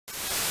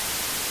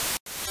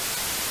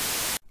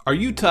Are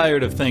you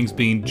tired of things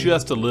being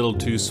just a little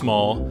too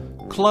small?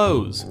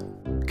 Clothes,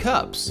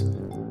 cups,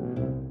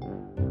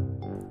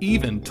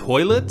 even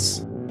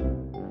toilets?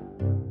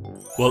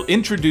 Well,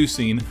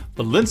 introducing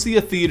Valencia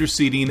Theater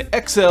Seating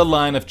XL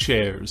line of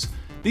chairs.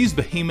 These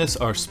behemoths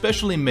are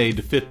specially made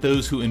to fit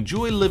those who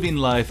enjoy living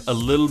life a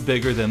little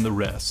bigger than the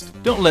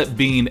rest. Don't let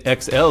being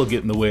XL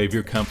get in the way of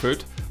your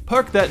comfort.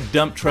 Park that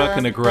dump truck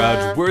in a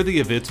garage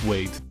worthy of its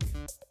weight.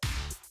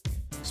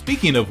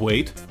 Speaking of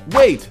weight,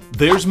 wait,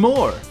 there's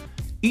more!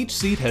 Each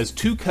seat has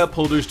 2 cup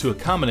holders to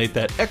accommodate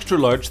that extra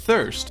large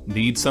thirst.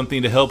 Need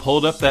something to help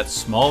hold up that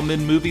small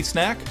mid-movie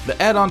snack?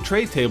 The add-on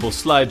tray table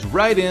slides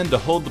right in to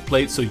hold the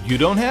plate so you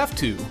don't have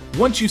to.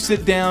 Once you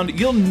sit down,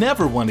 you'll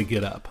never want to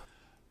get up.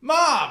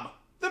 Mom!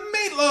 The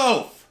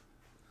meatloaf!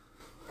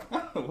 I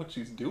don't know what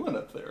she's doing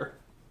up there.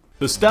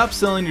 So stop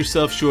selling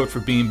yourself short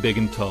for being big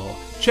and tall.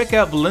 Check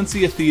out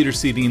Valencia Theater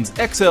Seating's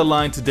XL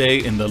line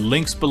today in the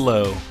links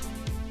below.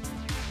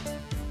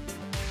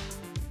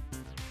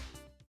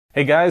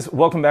 Hey guys,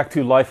 welcome back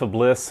to Life of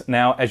Bliss.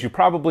 Now, as you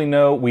probably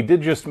know, we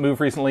did just move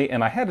recently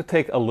and I had to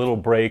take a little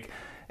break.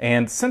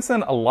 And since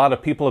then, a lot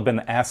of people have been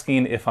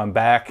asking if I'm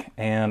back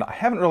and I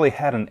haven't really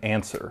had an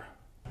answer.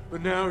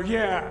 But now,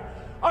 yeah,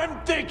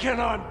 I'm thinking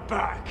I'm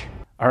back.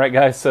 All right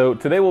guys, so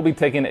today we'll be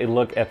taking a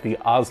look at the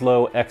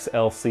Oslo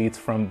XL seats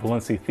from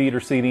Valencia Theater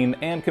Seating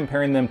and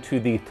comparing them to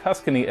the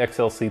Tuscany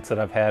XL seats that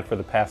I've had for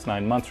the past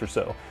 9 months or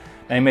so.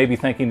 Now you may be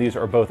thinking these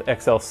are both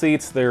XL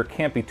seats, there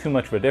can't be too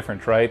much of a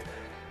difference, right?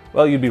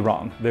 Well, you'd be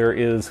wrong. There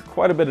is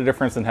quite a bit of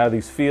difference in how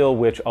these feel,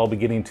 which I'll be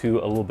getting to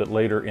a little bit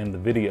later in the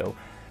video.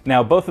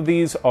 Now, both of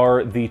these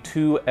are the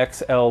 2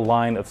 XL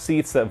line of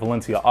seats that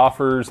Valencia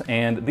offers,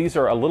 and these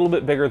are a little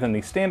bit bigger than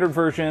the standard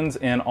versions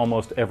in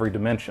almost every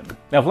dimension.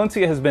 Now,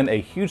 Valencia has been a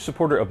huge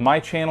supporter of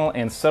my channel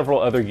and several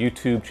other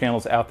YouTube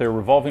channels out there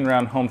revolving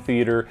around home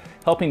theater,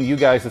 helping you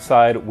guys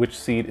decide which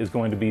seat is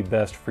going to be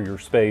best for your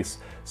space.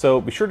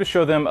 So be sure to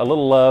show them a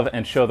little love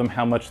and show them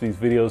how much these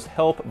videos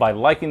help by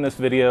liking this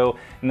video,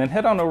 and then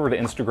head on over to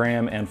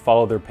Instagram and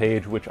follow their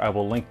page, which I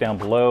will link down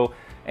below.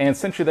 And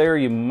since you're there,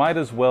 you might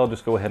as well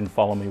just go ahead and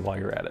follow me while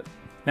you're at it.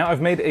 Now,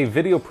 I've made a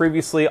video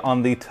previously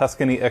on the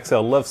Tuscany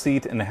XL love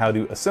seat and how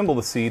to assemble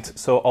the seats,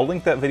 so I'll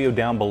link that video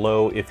down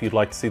below if you'd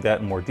like to see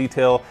that in more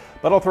detail,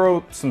 but I'll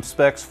throw some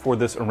specs for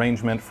this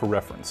arrangement for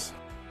reference.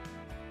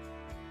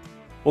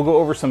 We'll go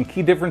over some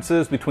key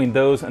differences between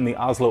those and the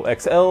Oslo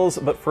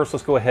XLs, but first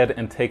let's go ahead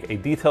and take a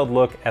detailed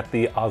look at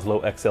the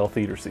Oslo XL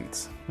theater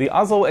seats. The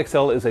Oslo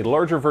XL is a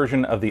larger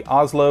version of the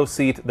Oslo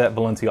seat that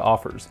Valencia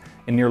offers.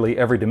 In nearly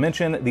every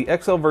dimension, the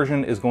XL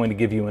version is going to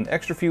give you an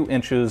extra few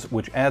inches,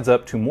 which adds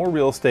up to more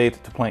real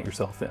estate to plant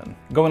yourself in.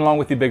 Going along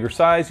with the bigger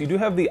size, you do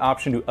have the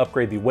option to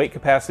upgrade the weight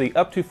capacity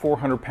up to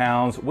 400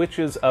 pounds, which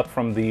is up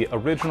from the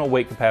original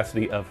weight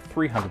capacity of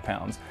 300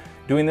 pounds.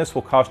 Doing this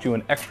will cost you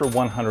an extra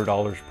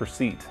 $100 per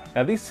seat.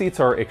 Now, these seats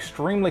are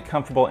extremely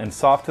comfortable and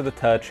soft to the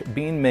touch,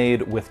 being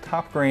made with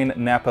top grain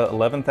Napa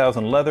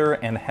 11,000 leather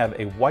and have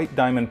a white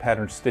diamond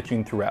pattern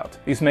stitching throughout.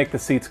 These make the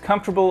seats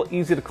comfortable,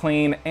 easy to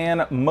clean,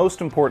 and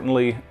most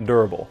importantly,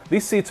 durable.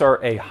 These seats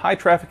are a high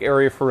traffic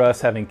area for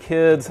us, having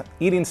kids,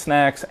 eating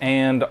snacks,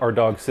 and our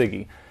dog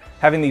Siggy.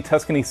 Having the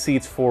Tuscany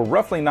seats for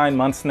roughly 9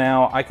 months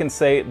now, I can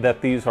say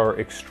that these are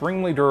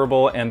extremely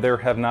durable and there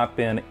have not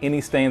been any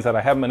stains that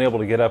I haven't been able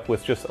to get up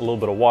with just a little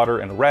bit of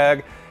water and a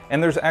rag,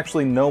 and there's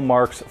actually no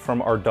marks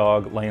from our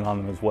dog laying on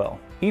them as well.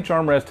 Each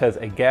armrest has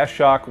a gas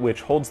shock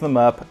which holds them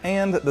up,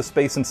 and the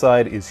space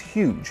inside is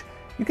huge.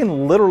 You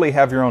can literally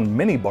have your own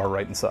mini bar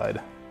right inside.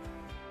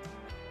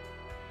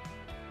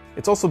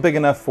 It's also big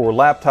enough for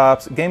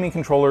laptops, gaming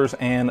controllers,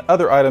 and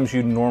other items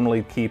you'd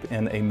normally keep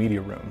in a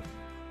media room.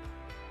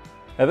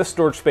 Now, this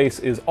storage space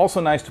is also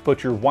nice to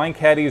put your wine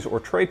caddies or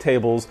tray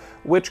tables,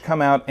 which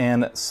come out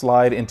and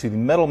slide into the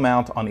metal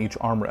mount on each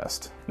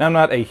armrest. Now, I'm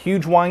not a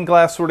huge wine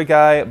glass sort of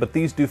guy, but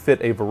these do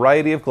fit a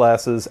variety of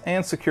glasses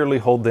and securely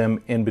hold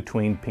them in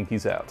between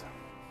pinkies out.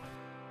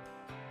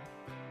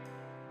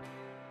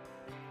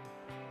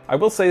 I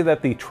will say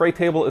that the tray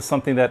table is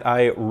something that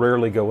I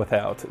rarely go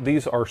without.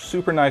 These are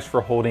super nice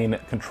for holding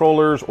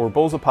controllers or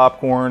bowls of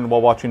popcorn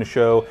while watching a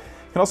show.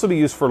 Can also be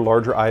used for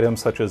larger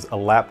items such as a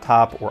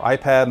laptop or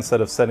iPad instead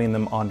of setting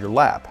them on your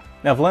lap.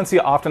 Now,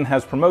 Valencia often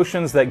has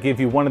promotions that give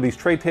you one of these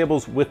tray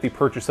tables with the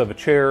purchase of a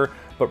chair,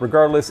 but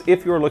regardless,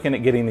 if you're looking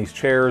at getting these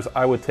chairs,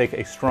 I would take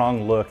a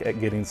strong look at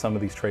getting some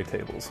of these tray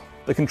tables.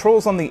 The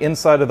controls on the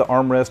inside of the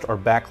armrest are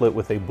backlit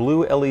with a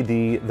blue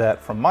LED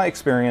that, from my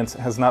experience,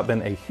 has not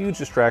been a huge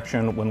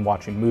distraction when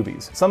watching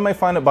movies. Some may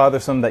find it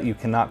bothersome that you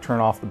cannot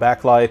turn off the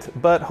backlight,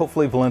 but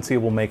hopefully Valencia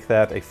will make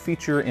that a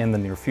feature in the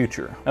near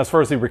future. As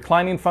far as the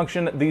reclining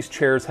function, these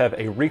chairs have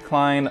a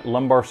recline,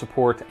 lumbar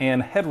support,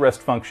 and headrest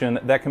function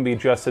that can be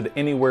adjusted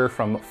anywhere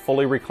from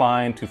fully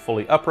reclined to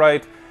fully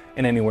upright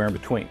and anywhere in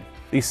between.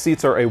 These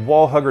seats are a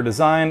wall hugger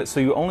design,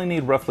 so you only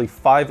need roughly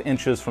 5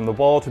 inches from the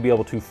wall to be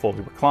able to fully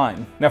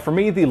recline. Now for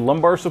me, the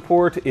lumbar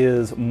support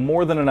is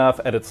more than enough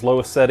at its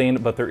lowest setting,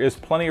 but there is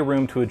plenty of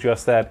room to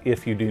adjust that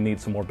if you do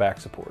need some more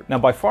back support. Now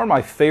by far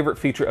my favorite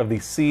feature of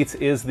these seats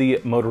is the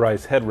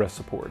motorized headrest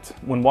support.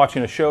 When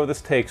watching a show,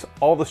 this takes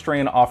all the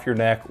strain off your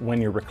neck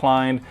when you're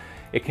reclined.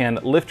 It can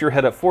lift your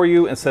head up for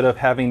you instead of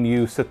having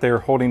you sit there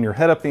holding your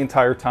head up the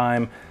entire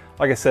time.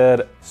 Like I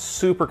said,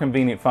 super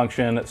convenient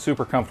function,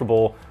 super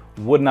comfortable.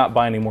 Would not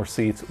buy any more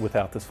seats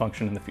without this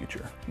function in the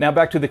future. Now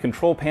back to the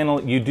control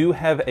panel, you do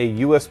have a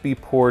USB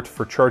port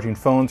for charging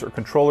phones or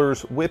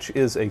controllers, which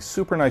is a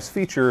super nice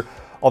feature,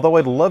 although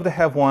I'd love to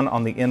have one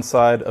on the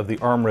inside of the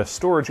armrest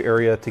storage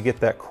area to get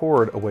that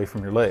cord away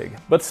from your leg.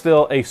 But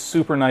still a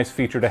super nice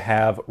feature to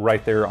have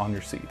right there on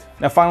your seat.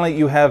 Now finally,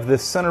 you have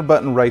this center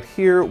button right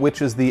here,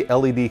 which is the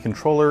LED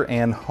controller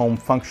and home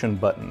function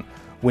button.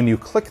 When you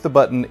click the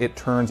button, it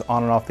turns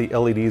on and off the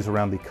LEDs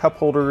around the cup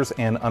holders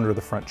and under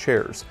the front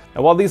chairs.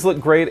 Now while these look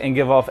great and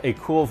give off a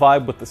cool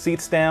vibe with the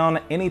seats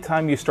down,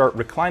 anytime you start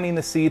reclining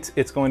the seats,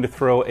 it's going to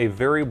throw a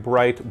very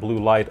bright blue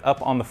light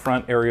up on the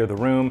front area of the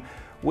room,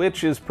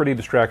 which is pretty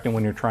distracting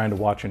when you're trying to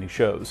watch any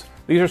shows.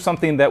 These are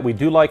something that we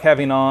do like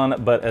having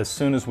on, but as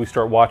soon as we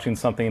start watching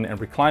something and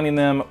reclining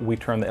them, we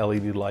turn the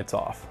LED lights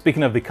off.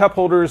 Speaking of the cup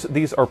holders,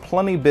 these are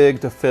plenty big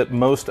to fit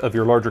most of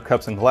your larger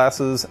cups and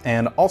glasses,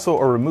 and also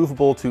are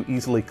removable to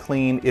easily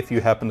clean if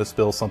you happen to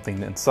spill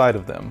something inside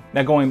of them.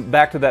 Now going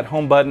back to that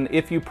home button,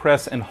 if you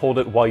press and hold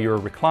it while you're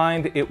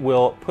reclined, it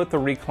will put the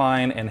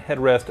recline and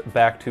headrest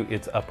back to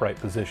its upright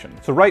position.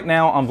 So right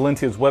now on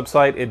Valencia's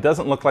website, it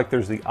doesn't look like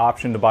there's the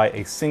option to buy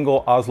a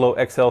single Oslo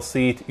XL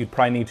seat. You'd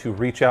probably need to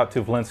reach out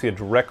to Valencia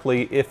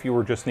directly if you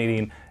were just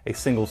needing a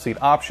single seat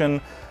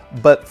option.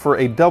 But for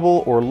a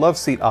double or love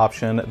seat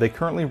option, they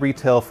currently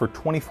retail for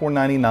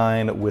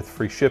 $24.99 with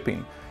free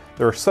shipping.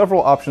 There are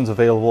several options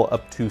available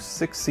up to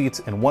 6 seats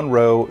in one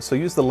row, so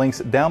use the links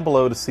down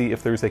below to see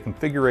if there's a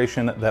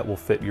configuration that will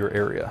fit your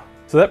area.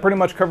 So that pretty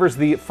much covers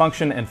the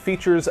function and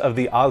features of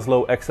the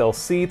Oslo XL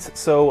seats,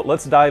 so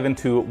let's dive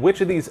into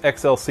which of these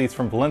XL seats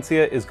from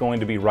Valencia is going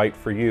to be right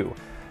for you.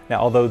 Now,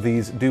 although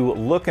these do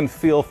look and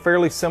feel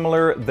fairly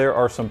similar, there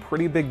are some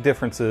pretty big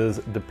differences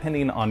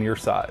depending on your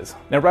size.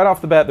 Now, right off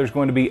the bat, there's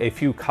going to be a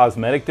few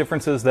cosmetic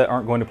differences that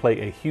aren't going to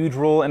play a huge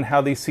role in how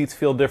these seats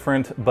feel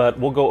different, but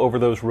we'll go over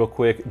those real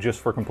quick just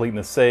for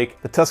completeness sake.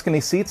 The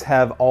Tuscany seats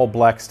have all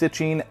black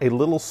stitching, a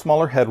little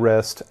smaller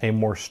headrest, a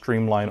more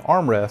streamlined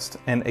armrest,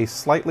 and a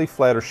slightly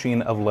flatter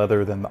sheen of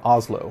leather than the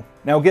Oslo.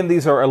 Now again,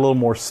 these are a little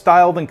more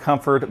style than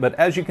comfort, but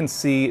as you can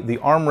see, the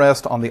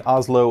armrest on the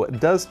Oslo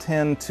does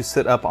tend to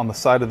sit up on the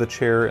side of the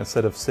chair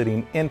instead of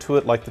sitting into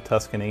it like the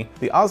Tuscany.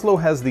 The Oslo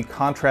has the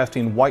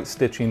contrasting white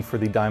stitching for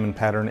the diamond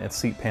pattern and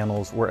seat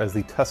panels, whereas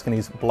the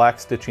Tuscany's black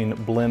stitching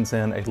blends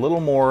in a little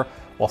more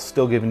while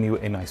still giving you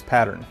a nice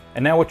pattern.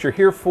 And now what you're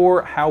here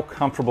for, how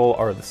comfortable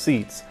are the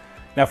seats?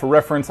 Now for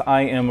reference,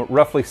 I am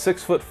roughly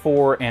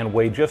 6'4" and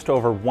weigh just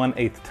over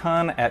 1/8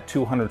 ton at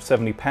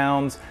 270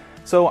 pounds,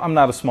 so I'm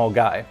not a small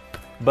guy.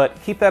 But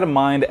keep that in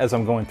mind as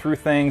I'm going through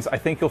things. I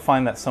think you'll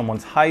find that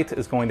someone's height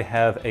is going to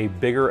have a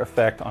bigger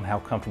effect on how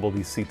comfortable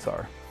these seats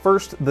are.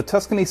 First, the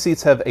Tuscany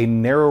seats have a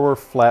narrower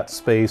flat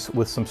space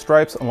with some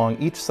stripes along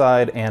each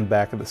side and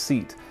back of the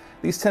seat.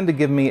 These tend to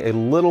give me a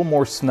little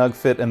more snug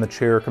fit in the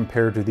chair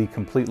compared to the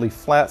completely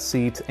flat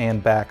seat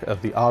and back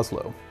of the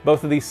Oslo.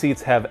 Both of these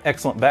seats have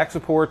excellent back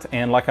support,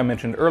 and like I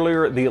mentioned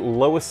earlier, the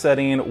lowest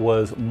setting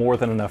was more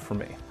than enough for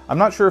me. I'm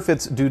not sure if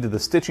it's due to the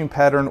stitching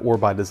pattern or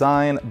by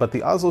design, but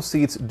the Oslo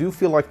seats do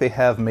feel like they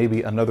have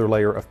maybe another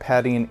layer of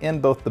padding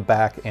in both the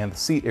back and the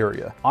seat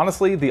area.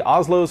 Honestly, the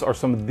Oslos are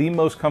some of the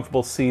most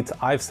comfortable seats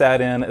I've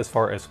sat in as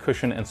far as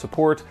cushion and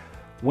support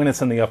when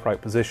it's in the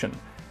upright position.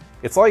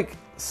 It's like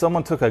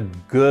someone took a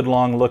good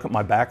long look at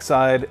my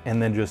backside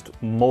and then just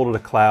molded a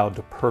cloud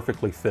to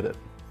perfectly fit it.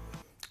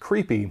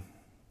 Creepy,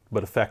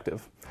 but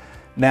effective.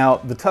 Now,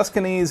 the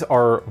Tuscanys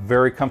are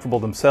very comfortable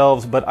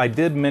themselves, but I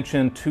did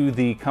mention to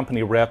the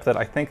company rep that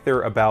I think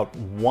they're about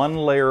one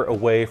layer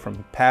away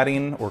from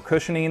padding or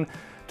cushioning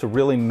to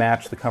really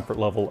match the comfort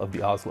level of the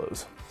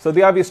Oslos. So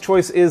the obvious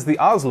choice is the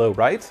Oslo,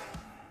 right?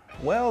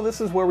 Well, this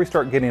is where we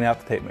start getting out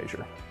the tape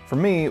measure. For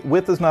me,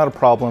 width is not a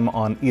problem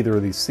on either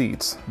of these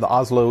seats. The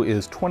Oslo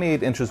is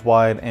 28 inches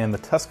wide and the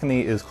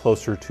Tuscany is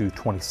closer to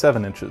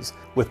 27 inches.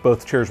 With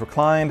both chairs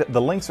reclined,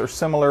 the lengths are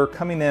similar,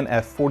 coming in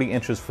at 40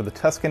 inches for the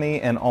Tuscany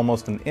and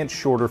almost an inch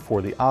shorter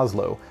for the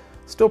Oslo.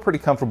 Still pretty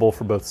comfortable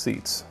for both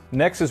seats.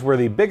 Next is where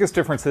the biggest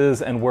difference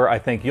is and where I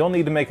think you'll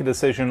need to make a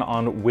decision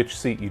on which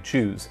seat you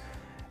choose,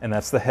 and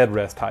that's the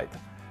headrest height.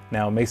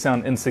 Now, it may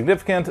sound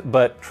insignificant,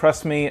 but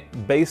trust me,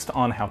 based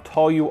on how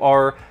tall you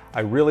are,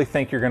 I really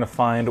think you're going to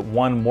find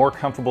one more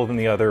comfortable than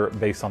the other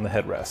based on the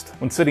headrest.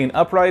 When sitting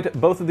upright,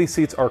 both of these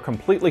seats are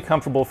completely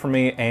comfortable for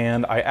me,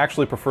 and I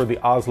actually prefer the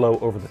Oslo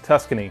over the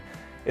Tuscany.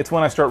 It's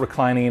when I start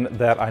reclining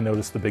that I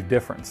notice the big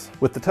difference.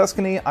 With the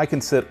Tuscany, I can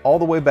sit all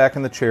the way back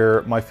in the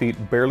chair, my feet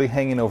barely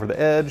hanging over the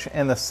edge,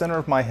 and the center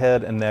of my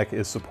head and neck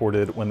is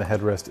supported when the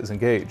headrest is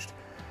engaged.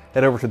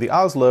 Head over to the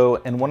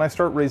Oslo, and when I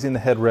start raising the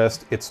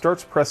headrest, it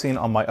starts pressing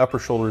on my upper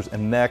shoulders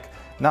and neck,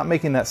 not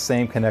making that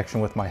same connection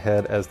with my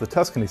head as the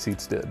Tuscany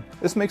seats did.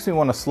 This makes me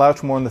want to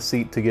slouch more in the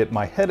seat to get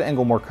my head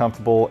angle more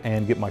comfortable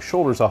and get my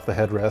shoulders off the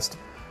headrest,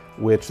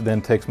 which then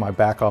takes my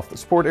back off the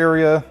support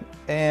area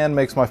and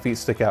makes my feet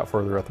stick out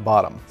further at the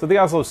bottom. So the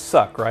Oslos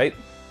suck, right?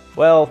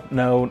 Well,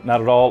 no,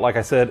 not at all. Like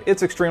I said,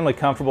 it's extremely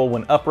comfortable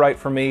when upright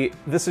for me.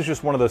 This is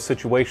just one of those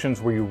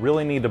situations where you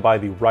really need to buy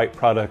the right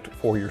product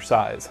for your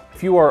size.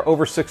 If you are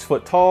over 6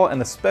 foot tall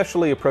and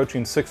especially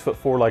approaching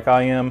 6'4" like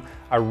I am,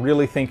 I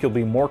really think you'll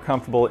be more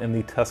comfortable in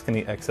the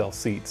Tuscany XL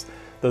seats.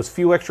 Those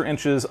few extra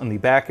inches on the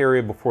back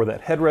area before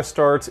that headrest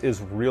starts is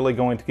really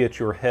going to get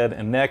your head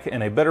and neck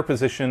in a better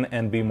position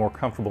and be more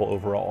comfortable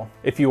overall.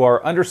 If you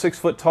are under 6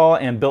 foot tall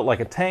and built like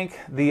a tank,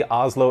 the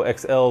Oslo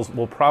XLs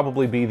will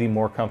probably be the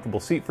more comfortable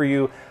seat for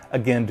you,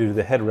 again due to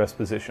the headrest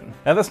position.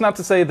 Now that's not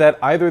to say that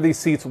either of these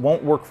seats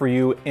won't work for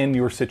you in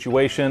your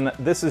situation.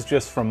 This is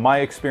just from my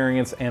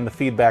experience and the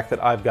feedback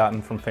that I've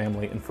gotten from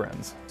family and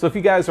friends. So if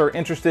you guys are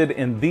interested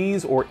in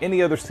these or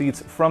any other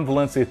seats from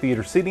Valencia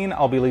Theater Seating,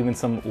 I'll be leaving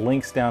some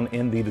links down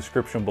in the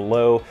description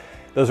below.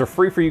 Those are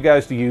free for you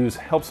guys to use,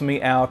 helps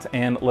me out,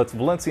 and lets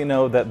Valencia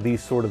know that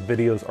these sort of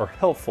videos are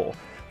helpful.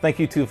 Thank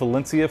you to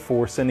Valencia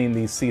for sending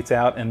these seats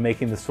out and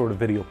making this sort of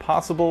video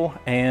possible.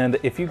 And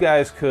if you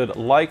guys could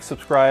like,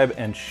 subscribe,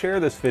 and share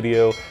this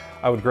video,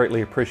 I would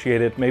greatly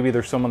appreciate it. Maybe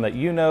there's someone that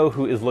you know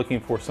who is looking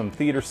for some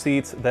theater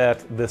seats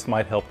that this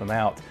might help them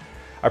out.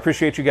 I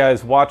appreciate you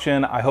guys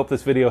watching. I hope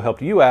this video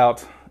helped you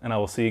out, and I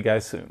will see you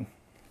guys soon.